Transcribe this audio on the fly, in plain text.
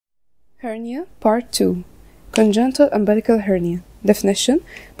Hernia, Part 2. Congenital umbilical hernia. Definition: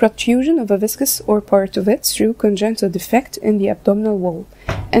 protrusion of a viscus or part of it through congenital defect in the abdominal wall.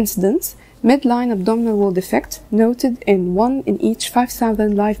 Incidence: midline abdominal wall defect, noted in 1 in each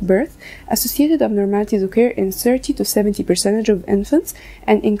 5,000 live births. Associated abnormalities occur in 30 to 70% of infants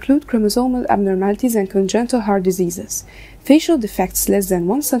and include chromosomal abnormalities and congenital heart diseases. Facial defects less than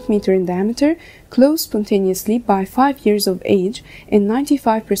 1 cm in diameter close spontaneously by 5 years of age in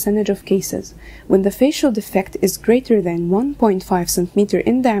 95% of cases. When the facial defect is greater than 1.5 cm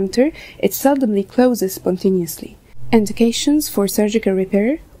in diameter, it seldomly closes spontaneously. Indications for surgical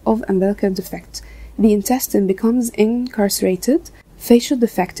repair of umbilical defect: the intestine becomes incarcerated, facial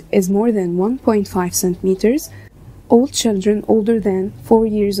defect is more than 1.5 cm, all children older than 4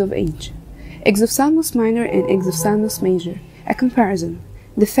 years of age. Exophthalmos minor and exophthalmos major. A comparison: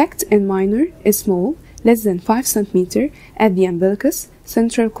 defect in minor is small, less than 5 cm at the umbilicus,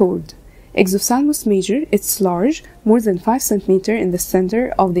 central cord. Exophthalmos major, it's large, more than 5 cm in the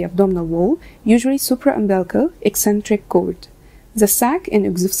center of the abdominal wall, usually supraumbilical, eccentric cord. The sac in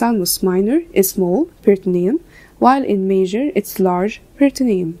exophthalmos minor is small, peritoneum, while in major it's large,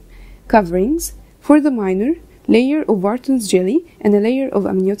 peritoneum. Coverings: for the minor, layer of Wharton's jelly and a layer of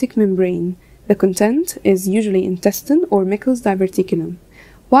amniotic membrane. The content is usually intestine or Meckel's diverticulum.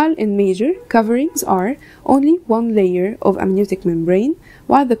 While in major, coverings are only one layer of amniotic membrane,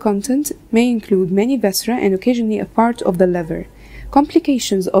 while the content may include many viscera and occasionally a part of the liver.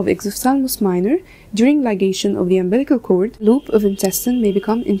 Complications of exophthalmos minor: during ligation of the umbilical cord, loop of intestine may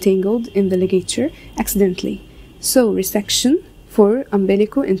become entangled in the ligature accidentally, so resection for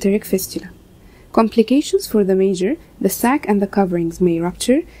umbilico-enteric fistula. Complications for the major: the sac and the coverings may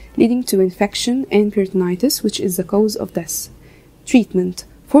rupture, leading to infection and peritonitis, which is the cause of death. Treatment: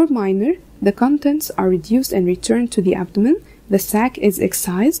 for minor, the contents are reduced and returned to the abdomen, the sac is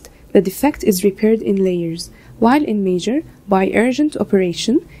excised, the defect is repaired in layers. While in major, by urgent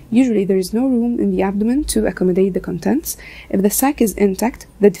operation, usually there is no room in the abdomen to accommodate the contents. If the sac is intact,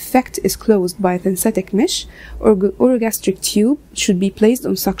 the defect is closed by a synthetic mesh, or orogastric tube should be placed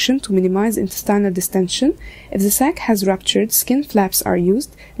on suction to minimize intestinal distension. If the sac has ruptured, skin flaps are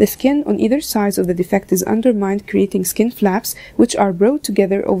used. The skin on either side of the defect is undermined, creating skin flaps, which are brought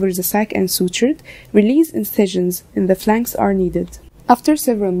together over the sac and sutured. Release incisions in the flanks are needed. After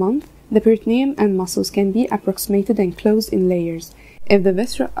several months, the peritoneum and muscles can be approximated and closed in layers. If the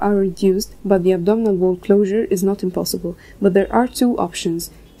viscera are reduced, but the abdominal wall closure is not impossible, but there are two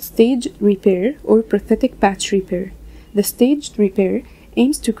options: staged repair or prosthetic patch repair. The staged repair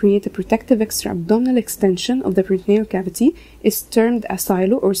aims to create a protective extra-abdominal extension of the peritoneal cavity, is termed a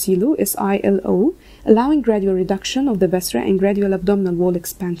silo or silo, S-I-L-O, allowing gradual reduction of the viscera and gradual abdominal wall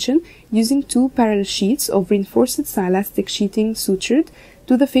expansion using two parallel sheets of reinforced silastic sheeting sutured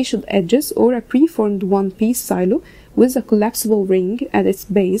to the facial edges, or a preformed one-piece silo with a collapsible ring at its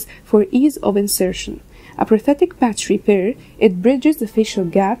base for ease of insertion. A prosthetic patch repair: it bridges the facial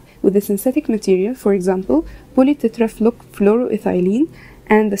gap with a synthetic material, for example, polytetrafluoroethylene,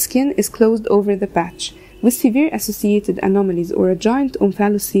 and the skin is closed over the patch. With severe associated anomalies or a giant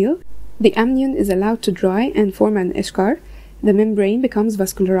omphalocele, the amnion is allowed to dry and form an eschar. The membrane becomes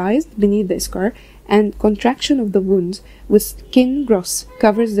vascularized beneath the eschar, and contraction of the wound with skin growth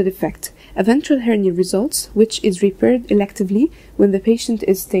covers the defect. A ventral hernia results, which is repaired electively when the patient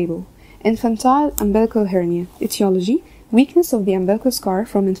is stable. Infantile umbilical hernia. Etiology: weakness of the umbilical scar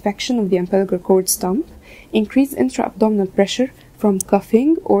from infection of the umbilical cord stump, increased intra-abdominal pressure from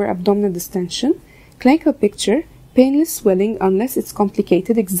coughing or abdominal distension. Clinical picture: painless swelling unless it's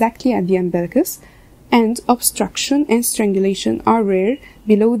complicated exactly at the umbilicus, and obstruction and strangulation are rare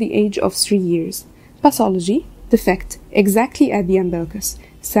below the age of 3 years. Pathology: defect exactly at the umbilicus,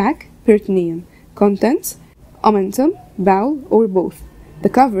 sac, peritoneum. Contents: omentum, bowel, or both. The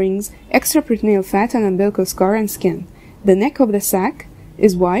coverings: extraperitoneal fat and umbilical scar and skin. The neck of the sac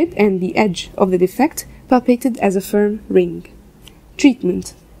is wide and the edge of the defect palpated as a firm ring.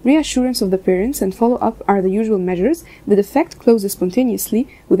 Treatment: reassurance of the parents and follow-up are the usual measures. The defect closes spontaneously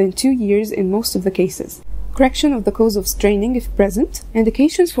within 2 years in most of the cases. Correction of the cause of straining if present.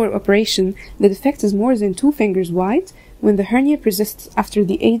 Indications for operation: the defect is more than 2 fingers wide when the hernia persists after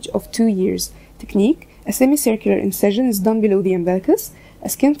the age of 2 years. Technique: a semicircular incision is done below the umbilicus, a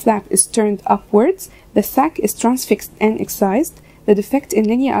skin flap is turned upwards, the sac is transfixed and excised. The defect in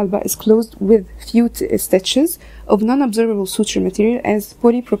linea alba is closed with few stitches of non-absorbable suture material as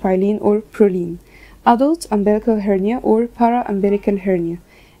polypropylene or prolene. Adult umbilical hernia or para-umbilical hernia.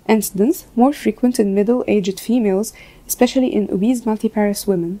 Incidence: more frequent in middle-aged females, especially in obese multiparous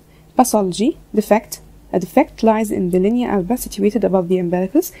women. Pathology: defect, A defect lies in the linea alba situated above the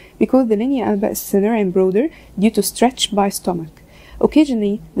umbilicus because the linea alba is thinner and broader due to stretch by stomach.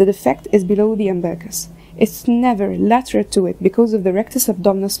 Occasionally, the defect is below the umbilicus. It's never lateral to it because of the rectus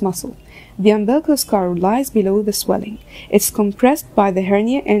abdominis muscle. The umbilical scar lies below the swelling. It's compressed by the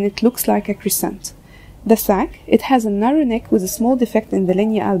hernia and it looks like a crescent. The sac, it has a narrow neck with a small defect in the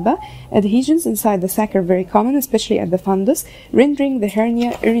linea alba. Adhesions inside the sac are very common, especially at the fundus, rendering the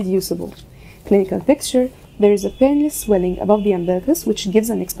hernia irreducible. Clinical picture, there is a painless swelling above the umbilicus which gives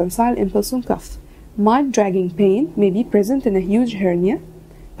an expansile impulse on cuff. Mild dragging pain may be present in a huge hernia.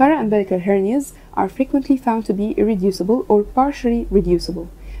 Paraumbilical hernias are frequently found to be irreducible or partially reducible.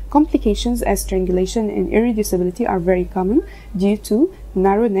 Complications as strangulation and irreducibility are very common due to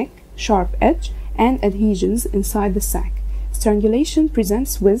narrow neck, sharp edge, and adhesions inside the sac. Strangulation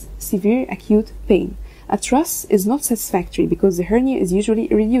presents with severe acute pain. A truss is not satisfactory because the hernia is usually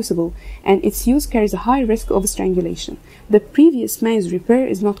irreducible and its use carries a high risk of strangulation. The previous May's repair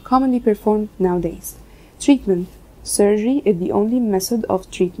is not commonly performed nowadays. Treatment. Surgery is the only method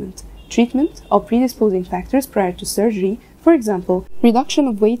of treatment. Treatment of predisposing factors prior to surgery, for example, reduction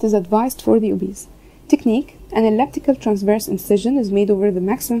of weight is advised for the obese. Technique. An elliptical transverse incision is made over the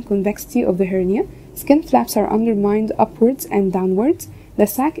maximum convexity of the hernia. Skin flaps are undermined upwards and downwards. The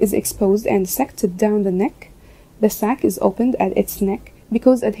sac is exposed and dissected down the neck. The sac is opened at its neck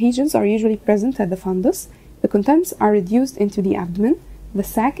because adhesions are usually present at the fundus. The contents are reduced into the abdomen. The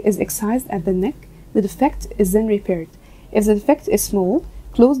sac is excised at the neck. The defect is then repaired. If the defect is small,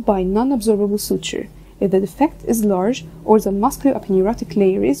 closed by non-absorbable suture. If the defect is large or the musculoaponeurotic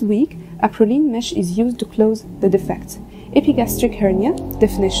layer is weak, a Prolene mesh is used to close the defect. Epigastric hernia.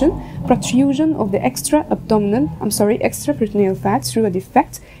 Definition: protrusion of the extraperitoneal fat through a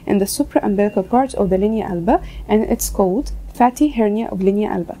defect in the supraumbilical part of the linea alba, and it's called fatty hernia of linea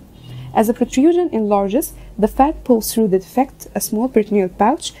alba. As the protrusion enlarges, the fat pulls through the defect a small peritoneal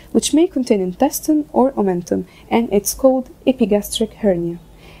pouch which may contain intestine or omentum, and it's called epigastric hernia.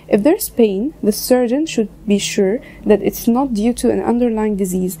 If there's pain, the surgeon should be sure that it's not due to an underlying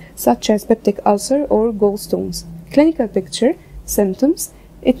disease such as peptic ulcer or gallstones. Clinical picture. Symptoms.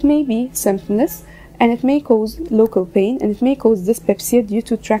 It may be symptomless and it may cause local pain and it may cause dyspepsia due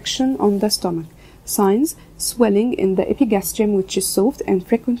to traction on the stomach. Signs: swelling in the epigastrium which is soft and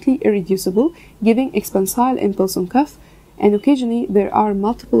frequently irreducible, giving expansile impulse on cuff, and occasionally there are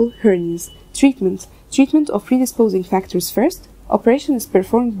multiple hernias. Treatment. Treatment of predisposing factors first. Operation is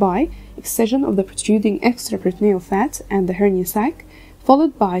performed by excision of the protruding extraperitoneal fat and the hernia sac,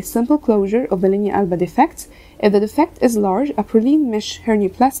 followed by simple closure of the linea alba defect. If the defect is large, a Prolene mesh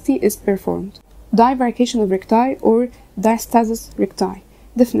hernioplasty is performed. Divarication of recti or diastasis recti.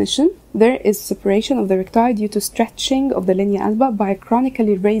 Definition: there is separation of the recti due to stretching of the linea alba by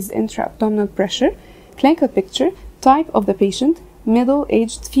chronically raised intra-abdominal pressure. Clinical picture. Type of the patient: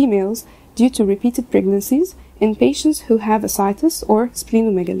 middle-aged females due to repeated pregnancies, in patients who have ascites or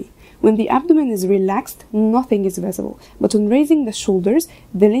splenomegaly. When the abdomen is relaxed, nothing is visible, but on raising the shoulders,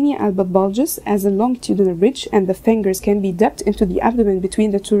 the linea alba bulges as a longitudinal ridge and the fingers can be dipped into the abdomen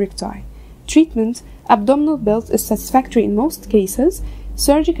between the two recti. Treatment: abdominal belt is satisfactory in most cases.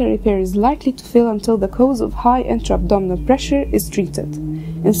 Surgical repair is likely to fail until the cause of high intra-abdominal pressure is treated.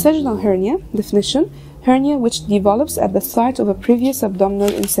 Incisional hernia. Definition: hernia which develops at the site of a previous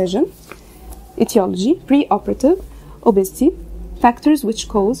abdominal incision. Etiology: preoperative, obesity, factors which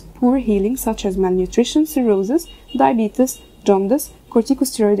cause poor healing such as malnutrition, cirrhosis, diabetes, jaundice,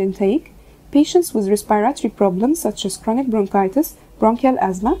 corticosteroid intake, patients with respiratory problems such as chronic bronchitis, bronchial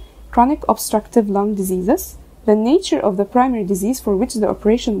asthma, chronic obstructive lung diseases, the nature of the primary disease for which the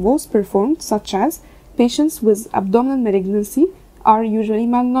operation was performed, such as patients with abdominal malignancy are usually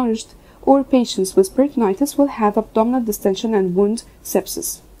malnourished, or patients with peritonitis will have abdominal distension and wound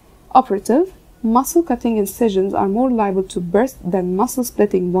sepsis. Operative: muscle cutting incisions are more liable to burst than muscle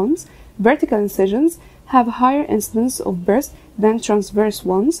splitting ones. Vertical incisions have higher incidence of burst than transverse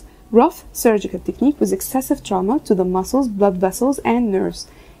ones. Rough surgical technique with excessive trauma to the muscles, blood vessels, and nerves.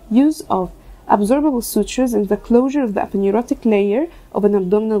 Use of absorbable sutures in the closure of the aponeurotic layer of an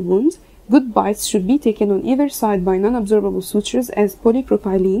abdominal wound. Good bites should be taken on either side by non-absorbable sutures as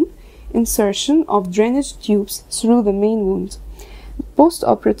polypropylene. Insertion of drainage tubes through the main wound.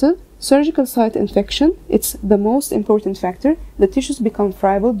 Post-operative surgical site infection, it's the most important factor. The tissues become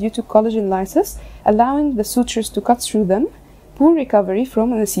friable due to collagen lysis, allowing the sutures to cut through them. Poor recovery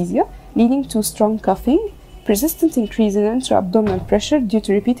from anesthesia, leading to strong coughing. Persistent increase in intra-abdominal pressure due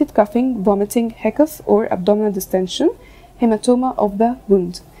to repeated coughing, vomiting, hiccup, or abdominal distension. Hematoma of the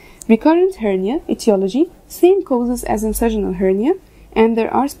wound. Recurrent hernia. Etiology: same causes as incisional hernia. and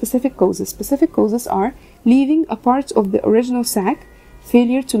there are specific causes. Specific causes are leaving a part of the original sac,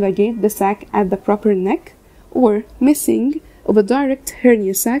 failure to ligate the sac at the proper neck, or missing of a direct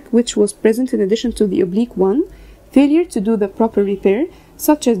hernia sac which was present in addition to the oblique one, failure to do the proper repair,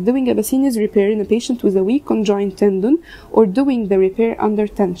 such as doing a Bassini's repair in a patient with a weak conjoined tendon or doing the repair under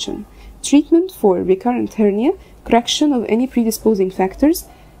tension. Treatment for recurrent hernia, correction of any predisposing factors.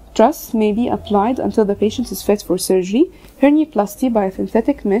 Truss may be applied until the patient is fit for surgery. Herniaplasty by a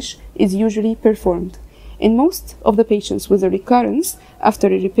synthetic mesh is usually performed. In most of the patients with a recurrence after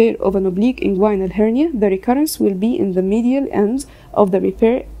a repair of an oblique inguinal hernia, the recurrence will be in the medial end of the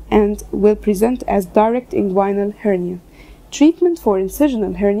repair and will present as direct inguinal hernia. Treatment for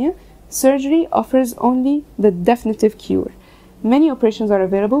incisional hernia, surgery offers only the definitive cure. Many operations are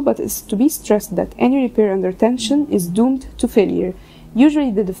available, but it's to be stressed that any repair under tension is doomed to failure.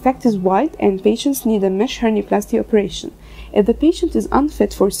 Usually the defect is wide and patients need a mesh herniaplasty operation. If the patient is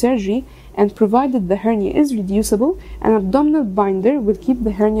unfit for surgery and provided the hernia is reducible, an abdominal binder will keep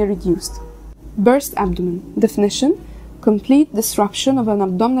the hernia reduced. Burst abdomen. Definition: complete disruption of an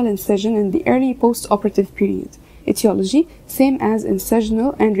abdominal incision in the early post-operative period. Etiology: same as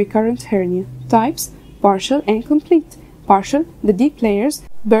incisional and recurrent hernia. Types: partial and complete. Partial, the deep layers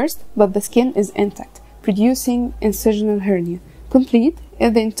burst but the skin is intact, producing incisional hernia. Complete,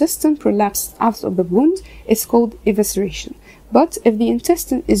 if the intestine prolapsed out of the wound, it's called evisceration. But if the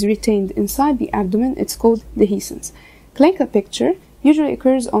intestine is retained inside the abdomen, it's called dehiscence. Clinical picture usually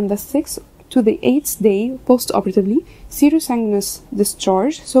occurs on the 6th to the 8th day post-operatively. Serosanguinous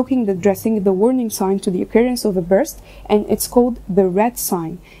discharge, soaking the dressing, the warning sign to the occurrence of a burst, and it's called the red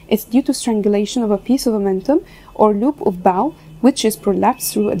sign. It's due to strangulation of a piece of omentum or loop of bowel, which is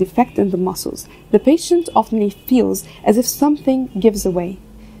prolapsed through a defect in the muscles. The patient often feels as if something gives away.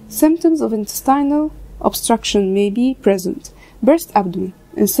 Symptoms of intestinal obstruction may be present. Burst abdomen,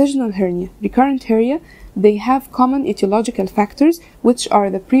 incisional hernia, recurrent hernia, they have common etiological factors, which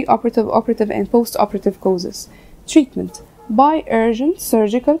are the preoperative, operative, and postoperative causes. Treatment: by urgent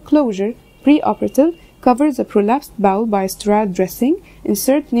surgical closure. Preoperative: cover the prolapsed bowel by sterile dressing,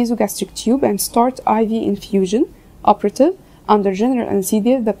 insert nasogastric tube, and start IV infusion. Operative: under general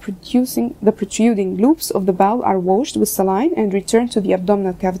anesthesia, the protruding loops of the bowel are washed with saline and returned to the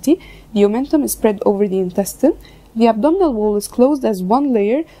abdominal cavity. The omentum is spread over the intestine. The abdominal wall is closed as one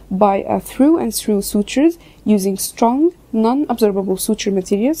layer by a through and through sutures using strong, non-absorbable suture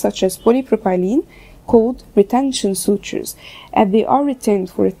material such as polypropylene, called retention sutures, and they are retained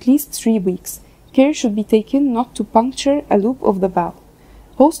for at least 3 weeks. Care should be taken not to puncture a loop of the bowel.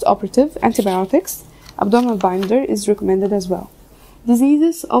 Post-operative antibiotics, abdominal binder is recommended as well.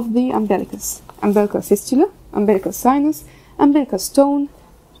 Diseases of the umbilicus: umbilical fistula, umbilical sinus, umbilical stone,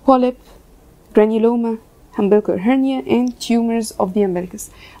 polyp, granuloma, umbilical hernia, and tumors of the umbilicus.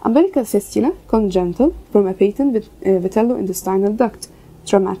 Umbilical fistula, congenital, from a patent vitello-intestinal duct.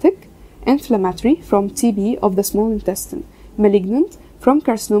 Traumatic, inflammatory, from TB of the small intestine. Malignant, from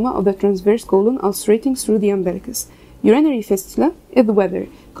carcinoma of the transverse colon ulcerating through the umbilicus. Urinary fistula is whether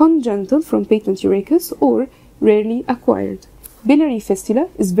congenital from patent urachus or rarely acquired. Biliary fistula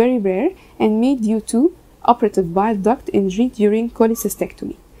is very rare and made due to operative bile duct injury during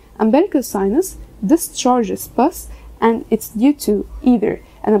cholecystectomy. Umbilical sinus discharges pus, and it's due to either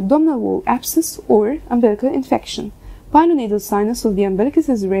an abdominal wall abscess or umbilical infection. Pilonidal sinus of the umbilicus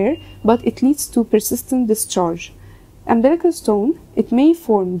is rare, but it leads to persistent discharge. Umbilical stone, it may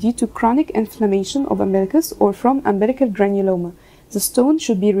form due to chronic inflammation of umbilicus or from umbilical granuloma. The stone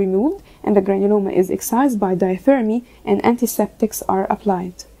should be removed and the granuloma is excised by diathermy and antiseptics are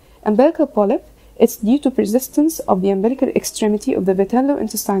applied. Umbilical polyp, it's due to persistence of the umbilical extremity of the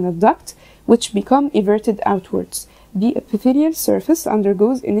vitello-intestinal duct, which become everted outwards. The epithelial surface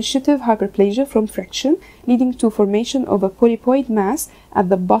undergoes initiative hyperplasia from friction, leading to formation of a polypoid mass at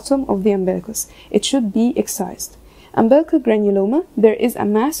the bottom of the umbilicus. It should be excised. Umbilical granuloma, there is a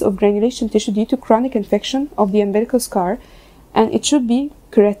mass of granulation tissue due to chronic infection of the umbilical scar, and it should be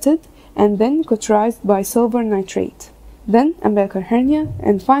corrected and then cauterized by silver nitrate. Then umbilical hernia,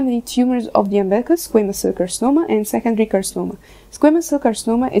 and finally tumors of the umbilicus, squamous cell carcinoma and secondary carcinoma. Squamous cell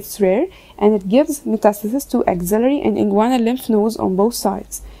carcinoma is rare and it gives metastasis to axillary and inguinal lymph nodes on both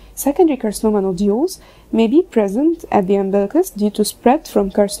sides. Secondary carcinoma nodules may be present at the umbilicus due to spread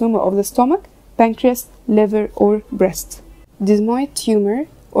from carcinoma of the stomach, pancreas, liver, or breast. Desmoid tumor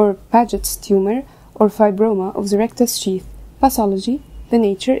or Paget's tumor or fibroma of the rectus sheath. Pathology: the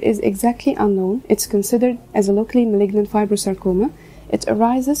nature is exactly unknown. It's considered as a locally malignant fibrosarcoma. It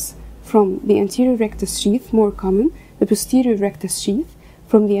arises from the anterior rectus sheath, more common, the posterior rectus sheath,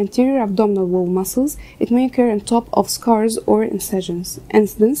 from the anterior abdominal wall muscles. It may occur on top of scars or incisions.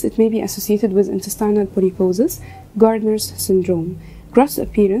 Incidence, it may be associated with intestinal polyposis, Gardner's syndrome. Gross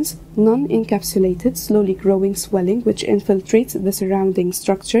appearance, non-encapsulated, slowly growing swelling which infiltrates the surrounding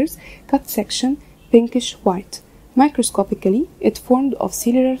structures, cut section, pinkish white. Microscopically, it formed of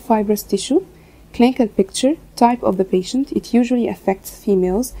cellular fibrous tissue. Clinical picture, type of the patient, it usually affects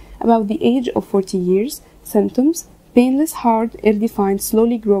females about the age of 40 years. Symptoms, painless, hard, ill-defined,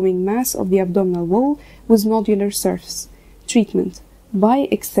 slowly growing mass of the abdominal wall with nodular surface. Treatment, by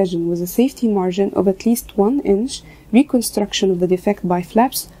excision with a safety margin of at least 1 inch, reconstruction of the defect by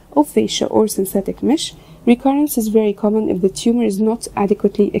flaps of fascia or synthetic mesh. Recurrence is very common if the tumor is not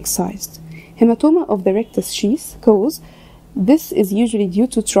adequately excised. Hematoma of the rectus sheath cause. This is usually due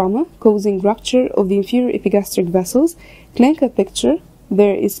to trauma causing rupture of the inferior epigastric vessels. Clinical picture,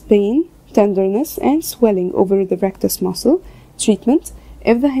 there is pain, tenderness, and swelling over the rectus muscle. Treatment,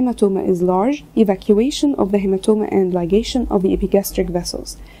 if the hematoma is large, evacuation of the hematoma and ligation of the epigastric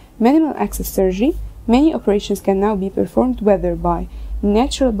vessels. Minimal access surgery, many operations can now be performed whether by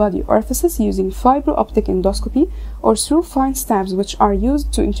natural body orifices using fiber-optic endoscopy or through fine stabs which are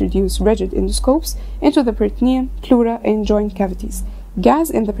used to introduce rigid endoscopes into the peritoneum, pleura, and joint cavities. Gas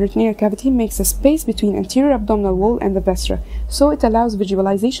in the peritoneal cavity makes a space between anterior abdominal wall and the viscera, so it allows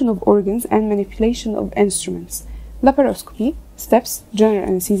visualization of organs and manipulation of instruments. Laparoscopy, steps, general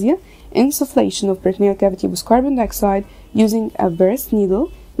anesthesia, insufflation of peritoneal cavity with carbon dioxide using a Veress needle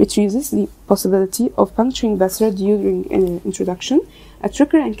reduces the possibility of puncturing viscera during introduction. A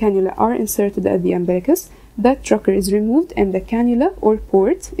trocar and cannula are inserted at the umbilicus. That trocar is removed and the cannula or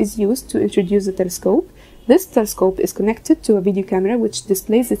port is used to introduce the telescope. This telescope is connected to a video camera which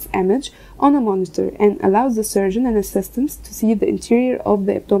displays its image on a monitor and allows the surgeon and assistants to see the interior of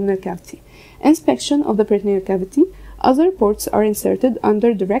the abdominal cavity. Inspection of the peritoneal cavity. Other ports are inserted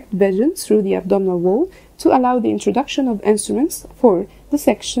under direct vision through the abdominal wall to allow the introduction of instruments for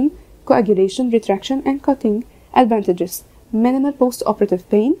dissection, coagulation, retraction, and cutting. Advantages: minimal post-operative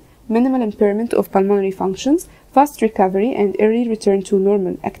pain, minimal impairment of pulmonary functions, fast recovery and early return to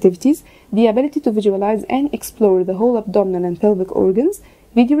normal activities, the ability to visualize and explore the whole abdominal and pelvic organs,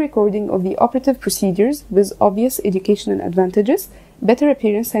 video recording of the operative procedures with obvious educational advantages, better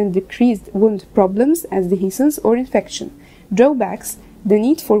appearance and decreased wound problems as dehiscence or infection. Drawbacks: the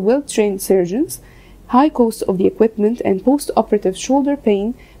need for well-trained surgeons, high cost of the equipment, and post-operative shoulder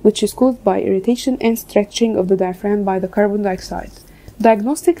pain, which is caused by irritation and stretching of the diaphragm by the carbon dioxide.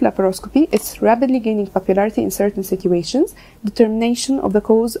 Diagnostic laparoscopy is rapidly gaining popularity in certain situations. Determination of the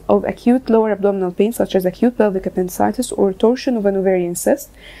cause of acute lower abdominal pain, such as acute pelvic appendicitis or torsion of an ovarian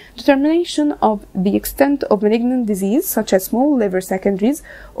cyst. Determination of the extent of malignant disease, such as small liver secondaries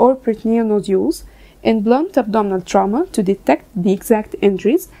or peritoneal nodules. In blunt abdominal trauma, to detect the exact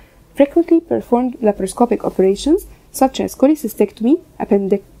injuries. Frequently performed laparoscopic operations, such as cholecystectomy,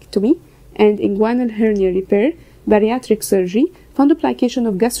 appendectomy, and inguinal hernia repair, bariatric surgery, fundoplication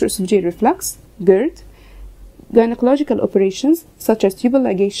of gastroesophageal reflux, GERD, gynecological operations, such as tubal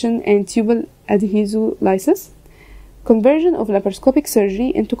ligation and tubal adhesolysis. Conversion of laparoscopic surgery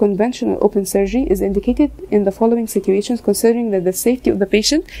into conventional open surgery is indicated in the following situations, considering that the safety of the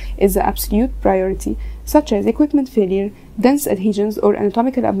patient is the absolute priority, such as equipment failure, dense adhesions or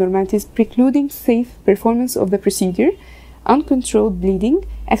anatomical abnormalities precluding safe performance of the procedure, uncontrolled bleeding,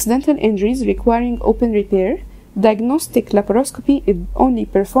 accidental injuries requiring open repair. Diagnostic laparoscopy is only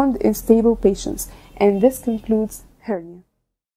performed in stable patients. And this concludes hernia.